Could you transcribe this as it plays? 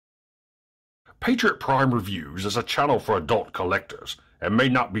Patriot Prime Reviews is a channel for adult collectors and may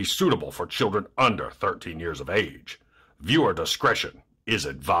not be suitable for children under 13 years of age. Viewer discretion is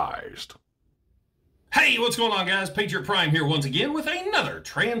advised. Hey, what's going on, guys? Patriot Prime here once again with another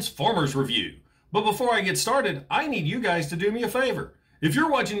Transformers review. But before I get started, I need you guys to do me a favor. If you're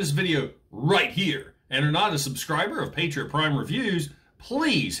watching this video right here and are not a subscriber of Patriot Prime Reviews,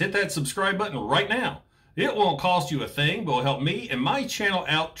 please hit that subscribe button right now. It won't cost you a thing, but will help me and my channel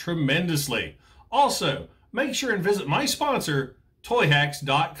out tremendously. Also, make sure and visit my sponsor,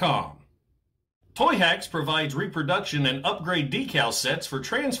 Toyhax.com. Toyhax provides reproduction and upgrade decal sets for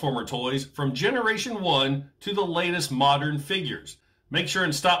Transformer toys from Generation 1 to the latest modern figures. Make sure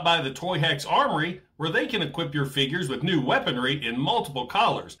and stop by the Toyhax Armory, where they can equip your figures with new weaponry in multiple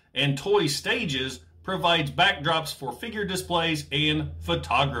colors. And Toy Stages provides backdrops for figure displays and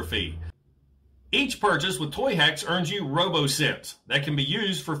photography. Each purchase with Toyhax earns you RoboCents that can be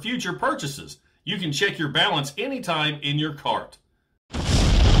used for future purchases. You can check your balance anytime in your cart.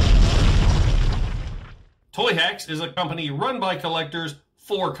 Toyhax is a company run by collectors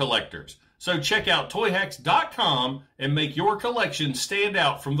for collectors. So check out Toyhax.com and make your collection stand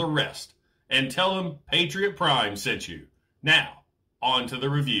out from the rest. And tell them Patriot Prime sent you. Now, on to the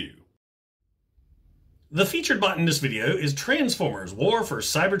review. The featured bot in this video is Transformers War for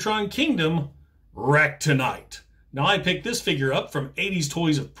Cybertron Kingdom Ractonite. Now, I picked this figure up from 80s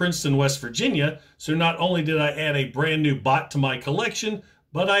Toys of Princeton, West Virginia, so not only did I add a brand new bot to my collection,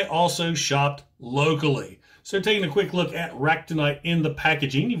 but I also shopped locally. So taking a quick look at Ractonite in the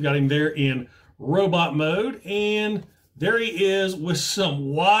packaging, you've got him there in robot mode, and there he is with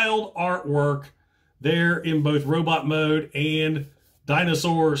some wild artwork there in both robot mode and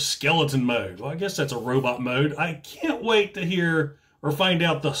dinosaur skeleton mode. Well, I guess that's a robot mode. I can't wait to hear or find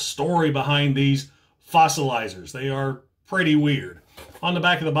out the story behind these fossilizers. They are pretty weird. On the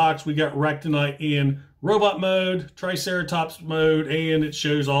back of the box, we got Ractonite in robot mode, Triceratops mode, and it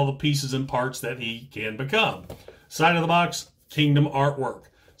shows all the pieces and parts that he can become. Side of the box, Kingdom artwork.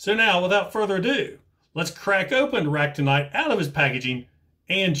 So now, without further ado, let's crack open Ractonite out of his packaging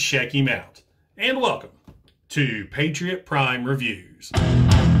and check him out. And welcome to Patriot Prime Reviews.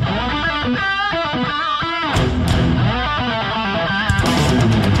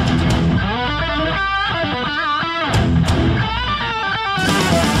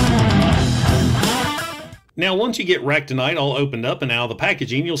 Now, once you get Ractonite all opened up and out of the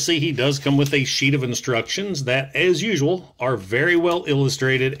packaging, you'll see he does come with a sheet of instructions that, as usual, are very well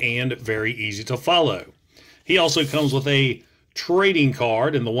illustrated and very easy to follow. He also comes with a trading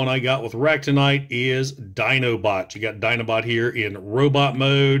card, and the one I got with Ractonite is Dinobot. You got Dinobot here in robot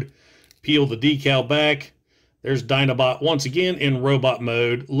mode. Peel the decal back. There's Dinobot once again in robot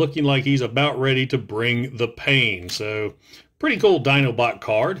mode, looking like he's about ready to bring the pain. So, pretty cool Dinobot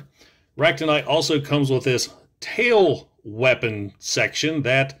card. Ractonite also comes with this tail weapon section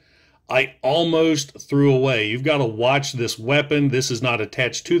that I almost threw away. You've got to watch this weapon. This is not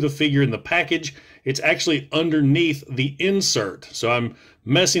attached to the figure in the package. It's actually underneath the insert. So I'm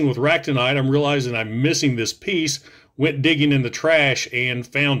messing with Ractonite. I'm realizing I'm missing this piece. Went digging in the trash and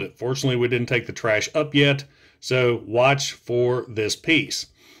found it. Fortunately, we didn't take the trash up yet. So watch for this piece.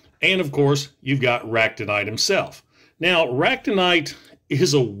 And of course, you've got Ractonite himself. Now, Ractonite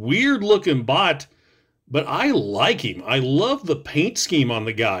is a weird looking bot, but I like him. I love the paint scheme on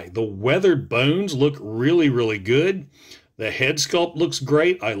the guy. The weathered bones look really, really good. The head sculpt looks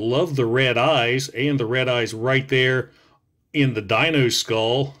great. I love the red eyes, and the red eyes right there in the dino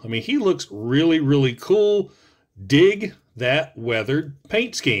skull. I mean, he looks really, really cool. Dig that weathered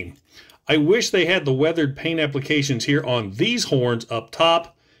paint scheme. I wish they had the weathered paint applications here on these horns up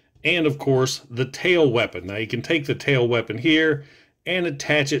top, and of course the tail weapon. Now you can take the tail weapon here and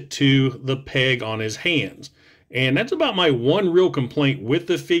attach it to the peg on his hands. And that's about my one real complaint with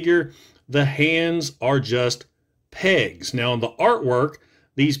the figure. The hands are just pegs. Now in the artwork,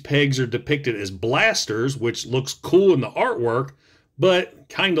 these pegs are depicted as blasters, which looks cool in the artwork, but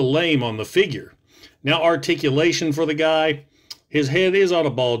kind of lame on the figure. Now articulation for the guy, his head is on a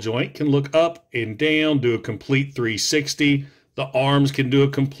ball joint, can look up and down, do a complete 360. The arms can do a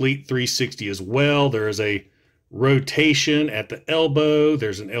complete 360 as well. There is a rotation at the elbow.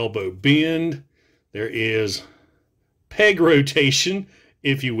 There's an elbow bend. There is peg rotation,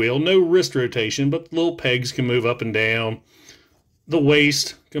 if you will. No wrist rotation, but the little pegs can move up and down. The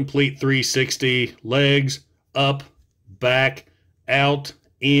waist, complete 360. Legs, up, back, out,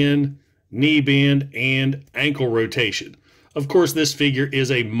 in, knee bend, and ankle rotation. Of course, this figure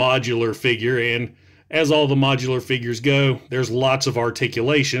is a modular figure, and as all the modular figures go, there's lots of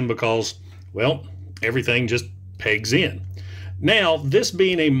articulation because, well, everything just pegs in. Now, this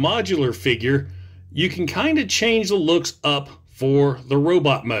being a modular figure, you can kind of change the looks up for the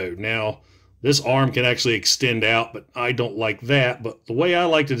robot mode. Now, this arm can actually extend out, but I don't like that. But the way I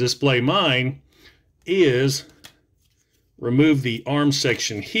like to display mine is remove the arm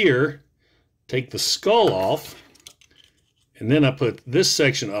section here, take the skull off, and then I put this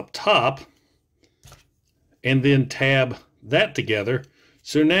section up top, and then tab that together.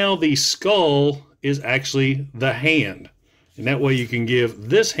 So now the skull is actually the hand. And that way you can give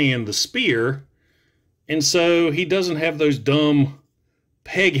this hand the spear, and so he doesn't have those dumb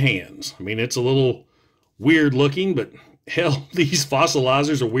peg hands. I mean, it's a little weird looking, but hell, these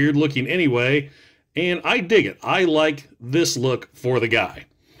fossilizers are weird looking anyway, and I dig it. I like this look for the guy.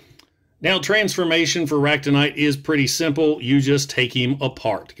 Now, transformation for Ractonite is pretty simple. You just take him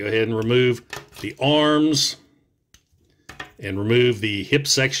apart. Go ahead and remove the arms and remove the hip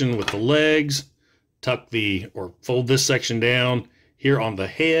section with the legs. Tuck or fold this section down here on the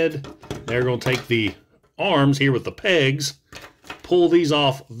head. Now we're going to take the arms here with the pegs, pull these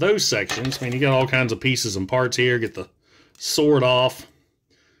off those sections. I mean, you got all kinds of pieces and parts here. Get the sword off.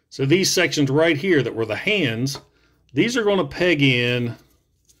 So these sections right here that were the hands, these are going to peg in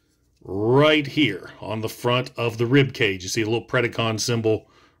right here on the front of the rib cage. You see a little Predacon symbol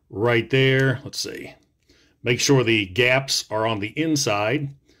right there. Let's see. Make sure the gaps are on the inside.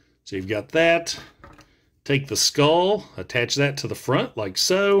 So you've got that. Take the skull, attach that to the front like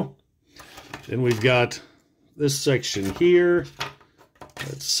so. Then we've got this section here.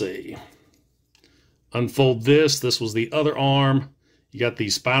 Let's see. Unfold this. This was the other arm. You got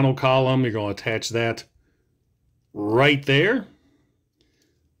the spinal column. You're going to attach that right there.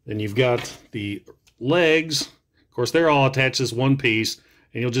 Then you've got the legs. Of course, they're all attached as one piece.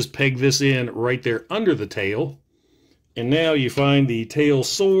 And you'll just peg this in right there under the tail. And now you find the tail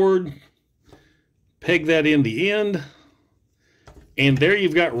sword. Peg that in the end, and there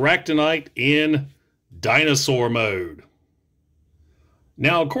you've got Ractonite in dinosaur mode.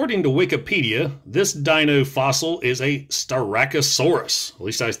 Now, according to Wikipedia, this dino fossil is a Styracosaurus. At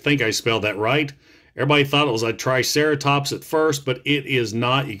least I think I spelled that right. Everybody thought it was a Triceratops at first, but it is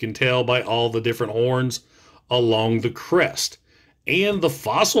not. You can tell by all the different horns along the crest. And the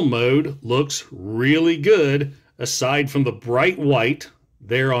fossil mode looks really good, aside from the bright white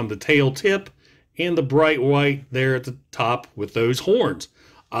there on the tail tip, and the bright white there at the top with those horns.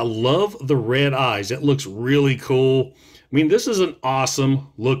 I love the red eyes. It looks really cool. I mean, this is an awesome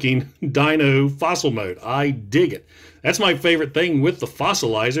looking dino fossil mode. I dig it. That's my favorite thing with the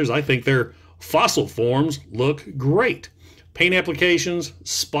fossilizers. I think their fossil forms look great. Paint applications,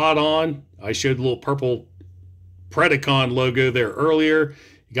 spot on. I showed the little purple Predacon logo there earlier.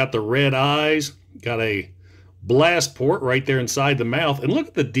 You got the red eyes, got a blast port right there inside the mouth, and look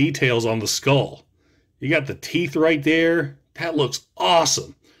at the details on the skull. You got the teeth right there. That looks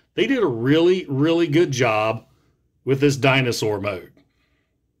awesome. They did a really, really good job with this dinosaur mode.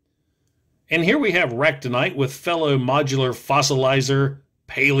 And here we have Ractonite with fellow modular fossilizer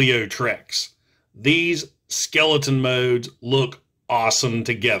Paleotrex. These skeleton modes look awesome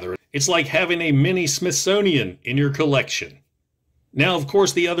together. It's like having a mini Smithsonian in your collection. Now, of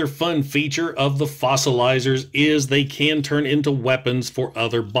course, the other fun feature of the fossilizers is they can turn into weapons for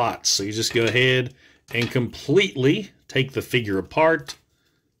other bots. So you just go ahead and completely take the figure apart,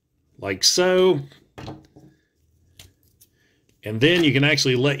 like so. And then you can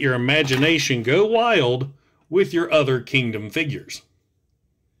actually let your imagination go wild with your other kingdom figures.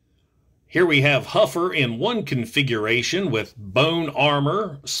 Here we have Huffer in one configuration with bone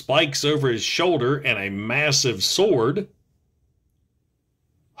armor, spikes over his shoulder, and a massive sword.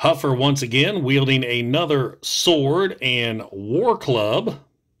 Huffer once again wielding another sword and war club.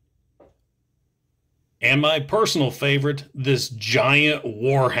 And my personal favorite, this giant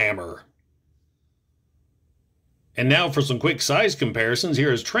warhammer. And now for some quick size comparisons.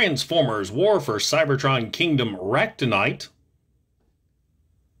 Here is Transformers War for Cybertron Kingdom Ractonite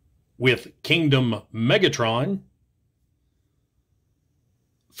with Kingdom Megatron,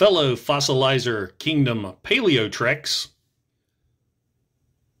 fellow fossilizer Kingdom Paleotrex,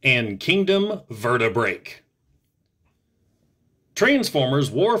 and Kingdom Vertebrake.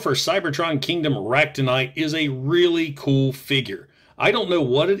 Transformers War for Cybertron Kingdom Ractonite is a really cool figure. I don't know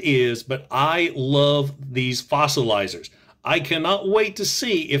what it is, but I love these fossilizers. I cannot wait to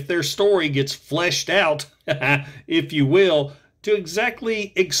see if their story gets fleshed out, if you will, to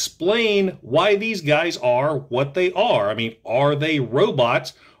exactly explain why these guys are what they are. I mean, are they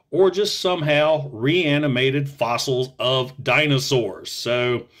robots or just somehow reanimated fossils of dinosaurs?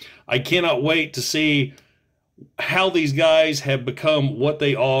 So I cannot wait to see how these guys have become what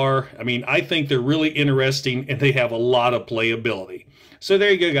they are. I mean, I think they're really interesting and they have a lot of playability. So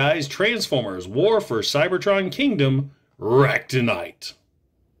there you go, guys. Transformers War for Cybertron Kingdom Ractonite.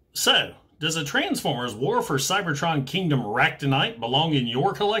 So, does a Transformers War for Cybertron Kingdom Ractonite belong in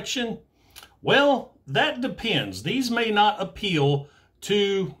your collection? Well, that depends. These may not appeal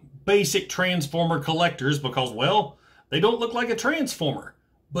to basic Transformer collectors because, well, they don't look like a Transformer.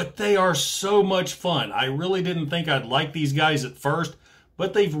 But they are so much fun. I really didn't think I'd like these guys at first,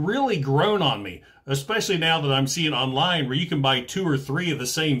 but they've really grown on me, especially now that I'm seeing online where you can buy 2 or 3 of the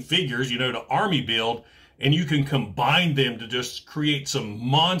same figures, you know, to army build, and you can combine them to just create some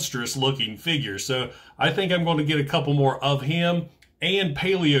monstrous looking figures. So I think I'm going to get a couple more of him and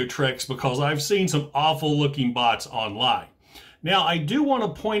Paleo Trex because I've seen some awful looking bots online. Now, I do want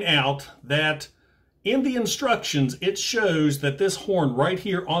to point out that in the instructions, it shows that this horn right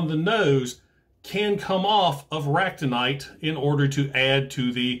here on the nose can come off of Ractonite in order to add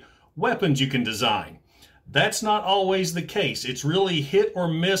to the weapons you can design. That's not always the case. It's really hit or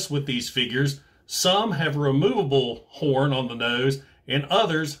miss with these figures. Some have a removable horn on the nose, and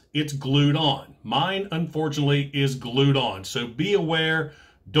others, it's glued on. Mine, unfortunately, is glued on. So be aware,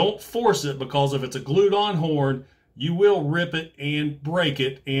 don't force it, because if it's a glued on horn, you will rip it and break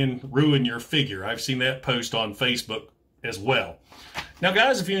it and ruin your figure. I've seen that post on Facebook as well. Now,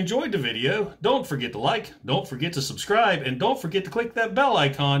 guys, if you enjoyed the video, don't forget to like, don't forget to subscribe, and don't forget to click that bell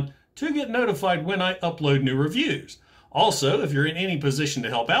icon to get notified when I upload new reviews. Also, if you're in any position to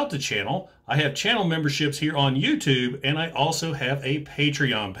help out the channel, I have channel memberships here on YouTube, and I also have a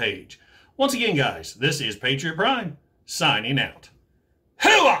Patreon page. Once again, guys, this is Patriot Prime, signing out.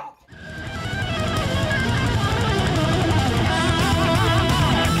 Hooah!